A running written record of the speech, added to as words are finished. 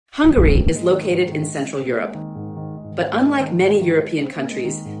Hungary is located in Central Europe. But unlike many European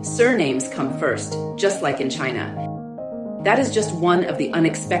countries, surnames come first, just like in China. That is just one of the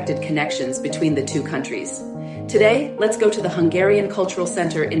unexpected connections between the two countries. Today, let's go to the Hungarian Cultural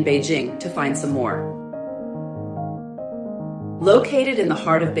Center in Beijing to find some more. Located in the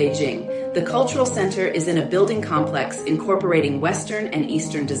heart of Beijing, the Cultural Center is in a building complex incorporating Western and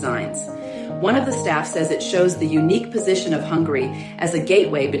Eastern designs. One of the staff says it shows the unique position of Hungary as a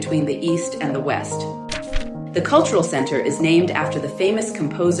gateway between the East and the West. The Cultural Center is named after the famous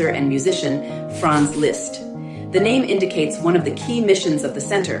composer and musician Franz Liszt. The name indicates one of the key missions of the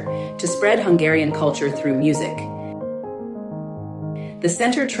center, to spread Hungarian culture through music. The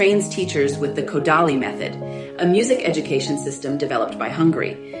center trains teachers with the Kodali method, a music education system developed by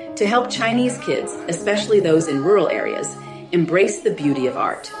Hungary, to help Chinese kids, especially those in rural areas, embrace the beauty of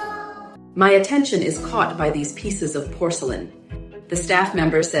art. My attention is caught by these pieces of porcelain. The staff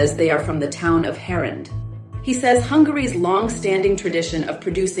member says they are from the town of Herend. He says Hungary's long-standing tradition of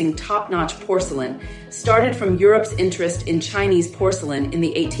producing top-notch porcelain started from Europe's interest in Chinese porcelain in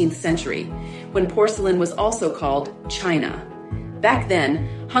the 18th century, when porcelain was also called China. Back then,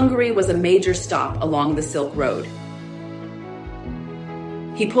 Hungary was a major stop along the Silk Road.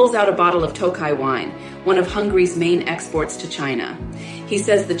 He pulls out a bottle of Tokai wine, one of Hungary's main exports to China. He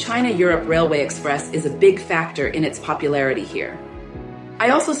says the China-Europe Railway Express is a big factor in its popularity here. I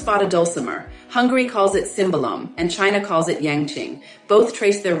also spot a dulcimer. Hungary calls it cymbalum, and China calls it yangqing. Both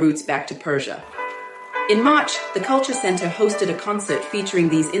trace their roots back to Persia. In March, the Culture Center hosted a concert featuring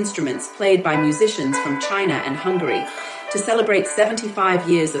these instruments played by musicians from China and Hungary to celebrate 75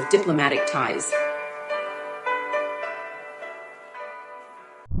 years of diplomatic ties.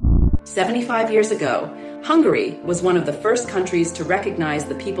 75 years ago, Hungary was one of the first countries to recognize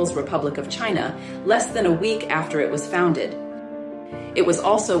the People's Republic of China less than a week after it was founded. It was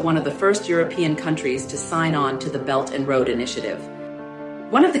also one of the first European countries to sign on to the Belt and Road Initiative.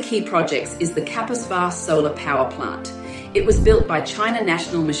 One of the key projects is the Kaposvár solar power plant. It was built by China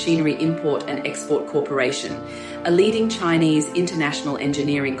National Machinery Import and Export Corporation, a leading Chinese international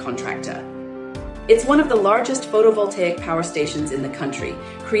engineering contractor. It's one of the largest photovoltaic power stations in the country,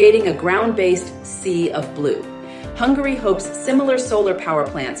 creating a ground-based sea of blue. Hungary hopes similar solar power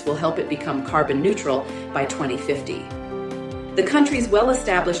plants will help it become carbon neutral by 2050. The country's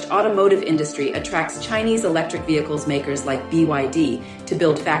well-established automotive industry attracts Chinese electric vehicles makers like BYD to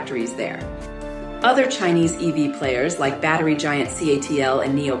build factories there. Other Chinese EV players like battery giant CATL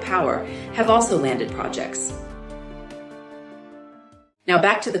and NEO Power have also landed projects. Now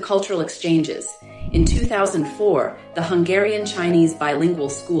back to the cultural exchanges. In 2004, the Hungarian-Chinese bilingual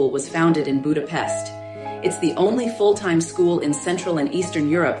school was founded in Budapest. It's the only full-time school in Central and Eastern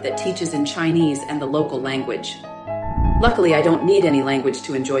Europe that teaches in Chinese and the local language. Luckily, I don't need any language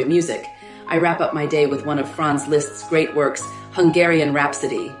to enjoy music. I wrap up my day with one of Franz Liszt's great works, Hungarian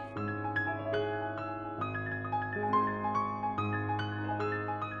Rhapsody.